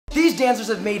dancers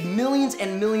have made millions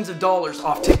and millions of dollars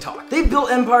off TikTok. They've built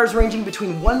empires ranging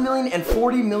between 1 million and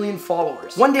 40 million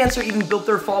followers. One dancer even built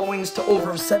their followings to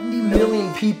over 70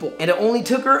 million people, and it only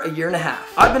took her a year and a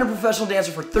half. I've been a professional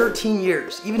dancer for 13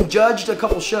 years, even judged a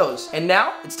couple shows, and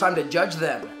now it's time to judge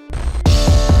them.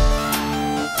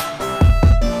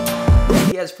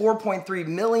 He has 4.3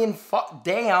 million,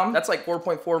 damn, that's like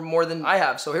 4.4 more than I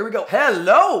have, so here we go.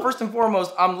 Hello! First and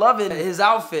foremost, I'm loving his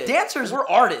outfit. Dancers, we're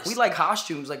artists. We like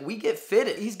costumes, like we get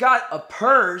fitted. He's got a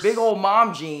purse, big old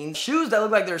mom jeans, shoes that look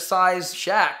like they're size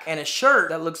Shaq, and a shirt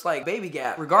that looks like Baby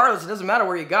Gap. Regardless, it doesn't matter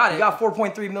where you got it. You got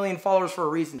 4.3 million followers for a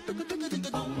reason.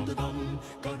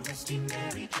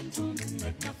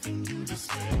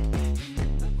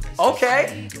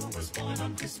 Okay.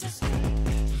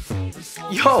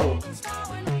 Yo.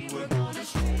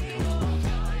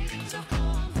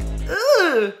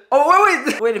 Ugh.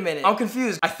 Oh, wait a minute. I'm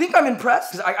confused. I think I'm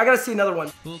impressed, because I gotta see another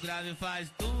one.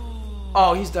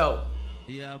 Oh, he's dope.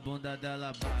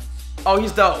 Oh,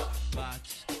 he's dope.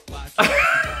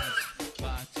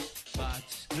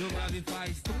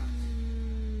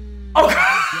 Oh.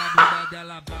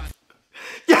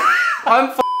 Yeah.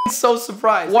 I'm so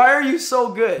surprised. Why are you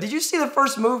so good? Did you see the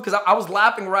first move? Because I was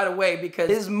laughing right away because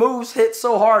his moves hit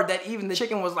so hard that even the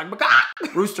chicken was like,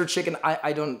 rooster chicken,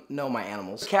 I don't know my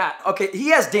animals. Cat, okay, he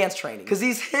has dance training because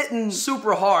he's hitting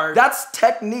super hard. That's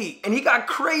technique. And he got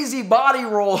crazy body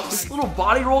rolls. This little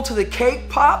body roll to the cake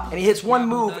pop, and he hits one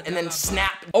move and then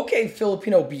snap. Okay,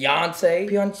 Filipino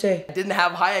Beyonce. I didn't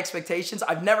have high expectations.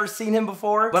 I've never seen him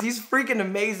before, but he's freaking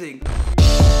amazing.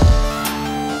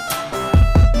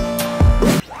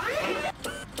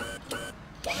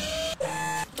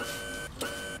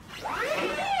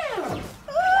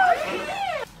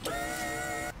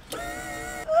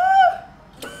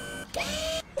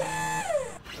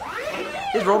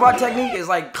 His robot technique is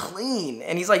like clean,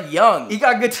 and he's like young. He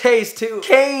got good taste too.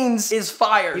 Canes is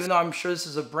fire, even though I'm sure this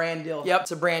is a brand deal. Yep,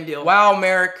 it's a brand deal. Wow,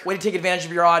 Merrick, way to take advantage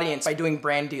of your audience by doing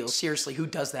brand deals. Seriously, who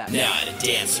does that? Not a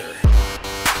dancer.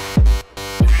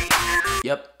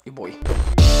 Yep, your boy.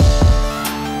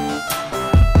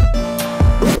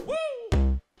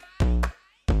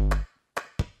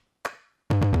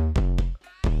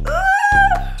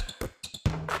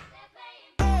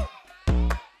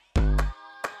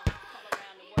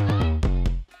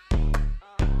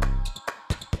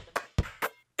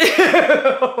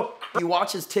 He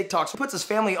watches TikToks, puts his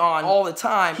family on all the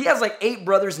time. He has like 8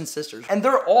 brothers and sisters, and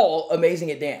they're all amazing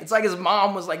at dance. It's like his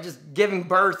mom was like just giving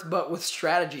birth, but with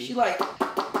strategy. She like,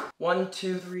 1,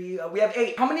 2, 3, we have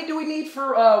 8. How many do we need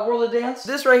for World of Dance?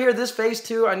 This right here, this phase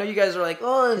 2, I know you guys are like,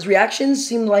 oh, his reactions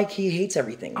seem like he hates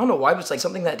everything. I don't know why, but it's like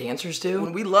something that dancers do.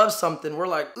 When we love something, we're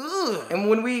like, ugh. And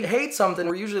when we hate something,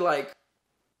 we're usually like,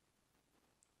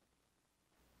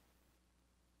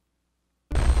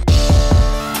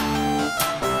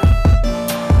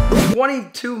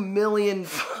 22 million,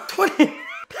 20,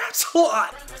 that's a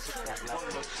lot.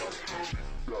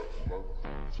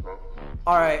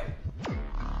 All right.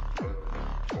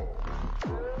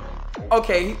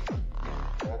 Okay,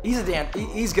 he's a dance,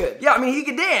 he's good. Yeah, I mean, he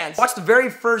can dance. Watch the very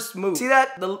first move. See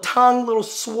that? The tongue, little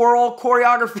swirl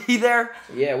choreography there?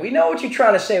 Yeah, we know what you're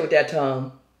trying to say with that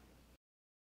tongue.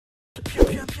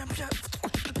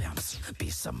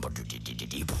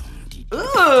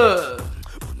 Ugh.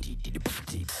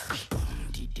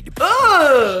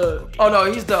 Ugh. Oh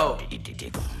no, he's dope.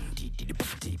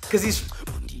 Cause he's,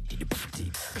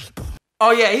 oh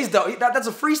yeah, he's dope. That's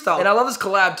a freestyle. And I love this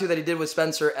collab too that he did with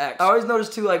Spencer X. I always notice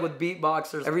too, like with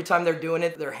beatboxers, every time they're doing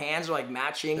it, their hands are like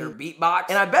matching their beatbox.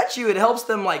 And I bet you it helps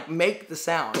them like make the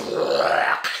sound.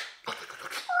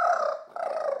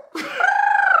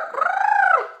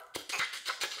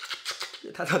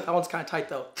 That one's kind of tight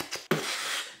though.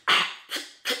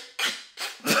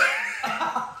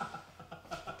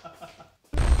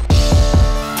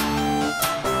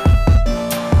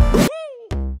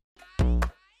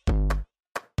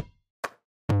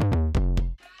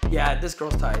 Yeah, this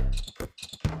girl's tight.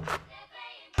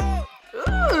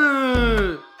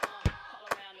 Ooh.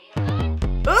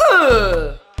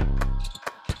 Ooh.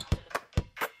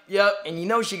 Yep, and you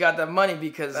know she got that money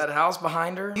because that house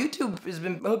behind her. YouTube has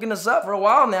been hooking us up for a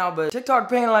while now, but TikTok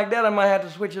paying like that, I might have to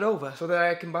switch it over so that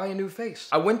I can buy a new face.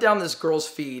 I went down this girl's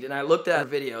feed and I looked at her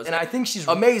videos, and I think she's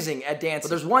amazing at dancing.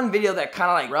 But there's one video that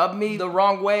kind of like rubbed me the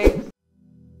wrong way.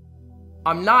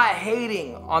 I'm not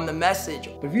hating on the message,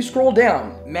 but if you scroll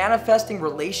down, manifesting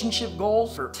relationship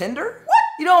goals for Tinder? What?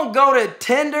 You don't go to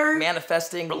Tinder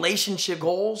manifesting relationship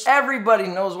goals. Everybody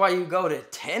knows why you go to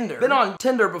Tinder. Been on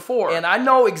Tinder before, and I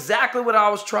know exactly what I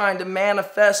was trying to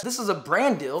manifest. This is a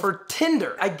brand deal for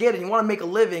Tinder. I get it, you wanna make a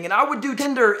living, and I would do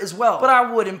Tinder as well, but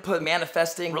I wouldn't put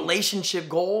manifesting relationship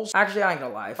goals. Actually, I ain't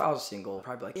gonna lie, if I was single, I'd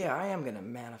probably be like, yeah, I am gonna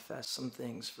manifest some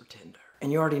things for Tinder.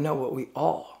 And you already know what we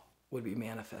all would be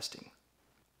manifesting.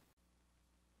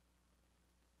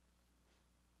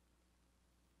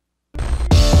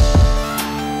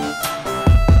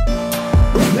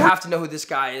 You have to know who this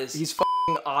guy is. He's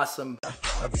f***ing awesome.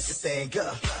 I beat the thing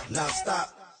up, now stop,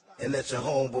 and let your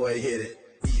homeboy hit it.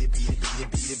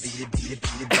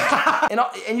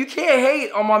 And you can't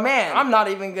hate on my man. I'm not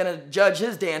even gonna judge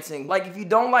his dancing. Like, if you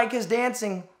don't like his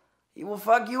dancing, he will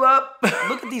fuck you up.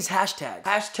 Look at these hashtags.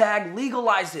 Hashtag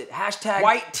legalize it. Hashtag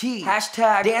white tea.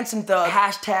 Hashtag dancing thug.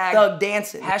 Hashtag thug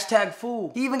dancing. Hashtag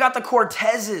fool. He even got the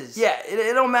Cortezes. Yeah,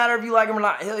 it don't matter if you like him or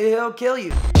not. He'll kill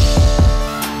you.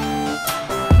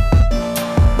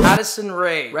 Addison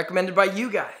Rae, recommended by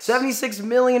you guys. 76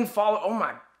 million followers. Oh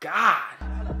my God.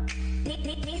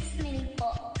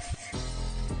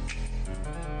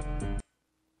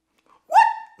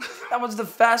 That was the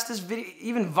fastest video.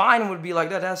 Even Vine would be like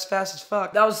that. That's fast as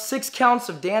fuck. That was 6 counts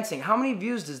of dancing. How many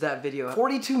views does that video have?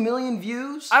 42 million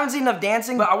views? I haven't seen enough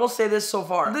dancing, but I will say this so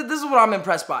far. This is what I'm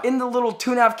impressed by. In the little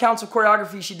 2.5 counts of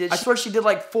choreography she did, I swear she did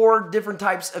like 4 different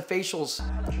types of facials.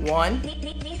 1,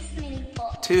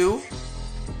 2,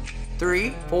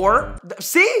 3, 4.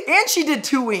 See? And she did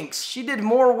 2 winks. She did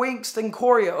more winks than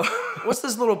choreo. What's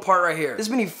this little part right here? This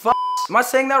many fucks. Am I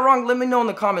saying that wrong? Let me know in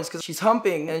the comments, because she's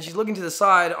humping and she's looking to the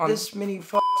side on this many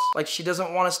fucks. Like she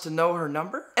doesn't want us to know her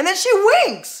number. And then she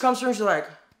winks. Comes through and she's like,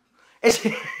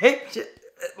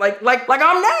 like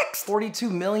I'm next. 42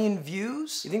 million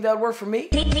views? You think that would work for me?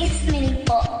 This many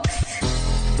fucks.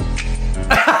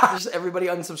 Just everybody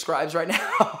unsubscribes right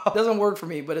now. It doesn't work for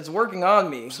me, but it's working on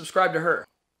me. Subscribe to her.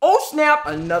 Oh snap!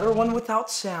 Another one without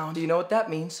sound. Do you know what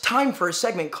that means? Time for a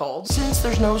segment called Since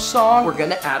There's No Song, We're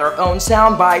Gonna Add Our Own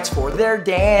Sound Bites for Their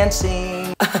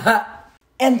Dancing.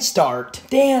 And start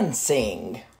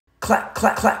dancing. Clap,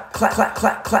 clap, clap, clap, clap,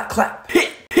 clap, clap, clap.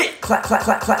 Hit, hit, clap, clap,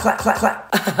 clap, clap, clap, clap,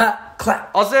 clap.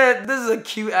 Clap. I'll say this is a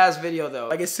cute ass video though.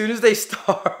 Like as soon as they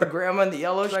start, the grandma in the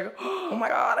yellow, she's like, oh my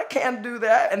God, I can't do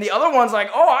that. And the other one's like,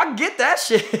 oh, I get that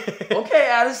shit. Okay,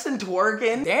 Addison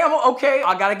twerking. Damn, okay,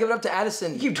 I gotta give it up to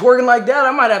Addison. You keep twerking like that,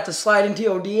 I might have to slide into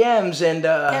your DMs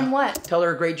and what? Tell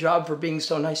her a great job for being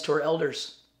so nice to her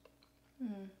elders.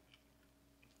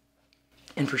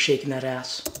 And for shaking that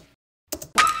ass.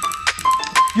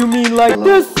 You mean like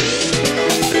this?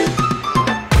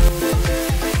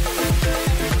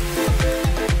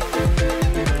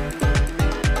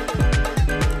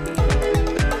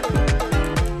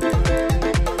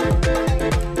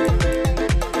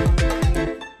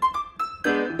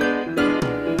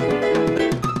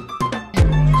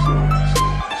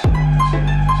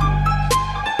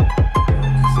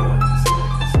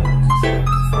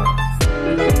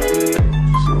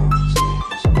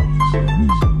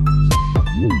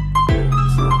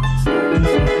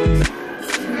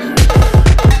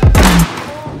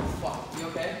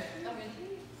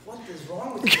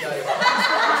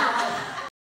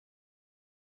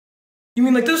 You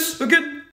mean like this? Again?